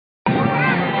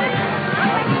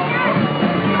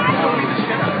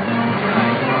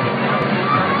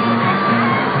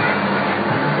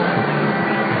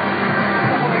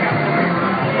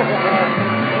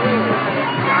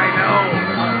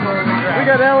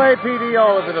LAPD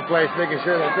all over the place, making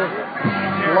sure that this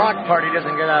block party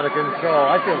doesn't get out of control.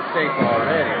 I feel safe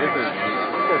already. This is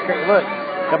great. Look,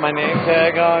 got my name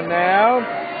tag on now.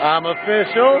 I'm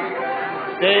official.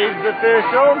 Dave's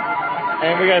official.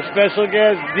 And we got special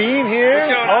guest Dean here.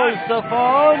 Oh, stuff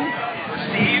on.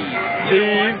 Steve.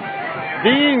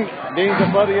 Dean's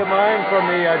a buddy of mine from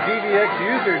the DVX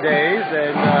user days,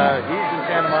 and he's in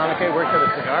Santa Monica. He works at a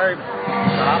cigar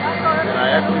shop, and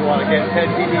I actually want to get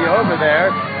Ted TV over there.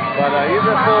 But he's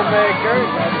a filmmaker.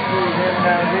 Glad to see him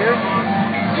out here.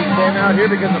 He came out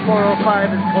here because the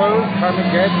 405 is closed.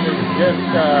 Carmageddon is just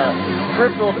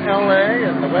crippled LA,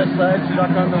 and the West Side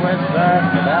stuck on the West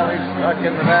Side, the Valley stuck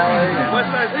in the Valley. West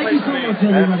Side's the place to be.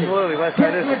 Absolutely, West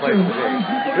Side is the place to be.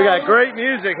 We got great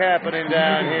music happening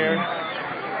down here.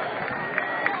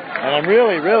 And I'm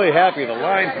really, really happy the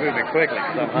line's moving quickly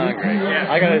because I'm hungry.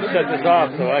 I gotta shut this off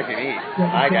so I can eat.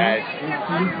 Bye, guys.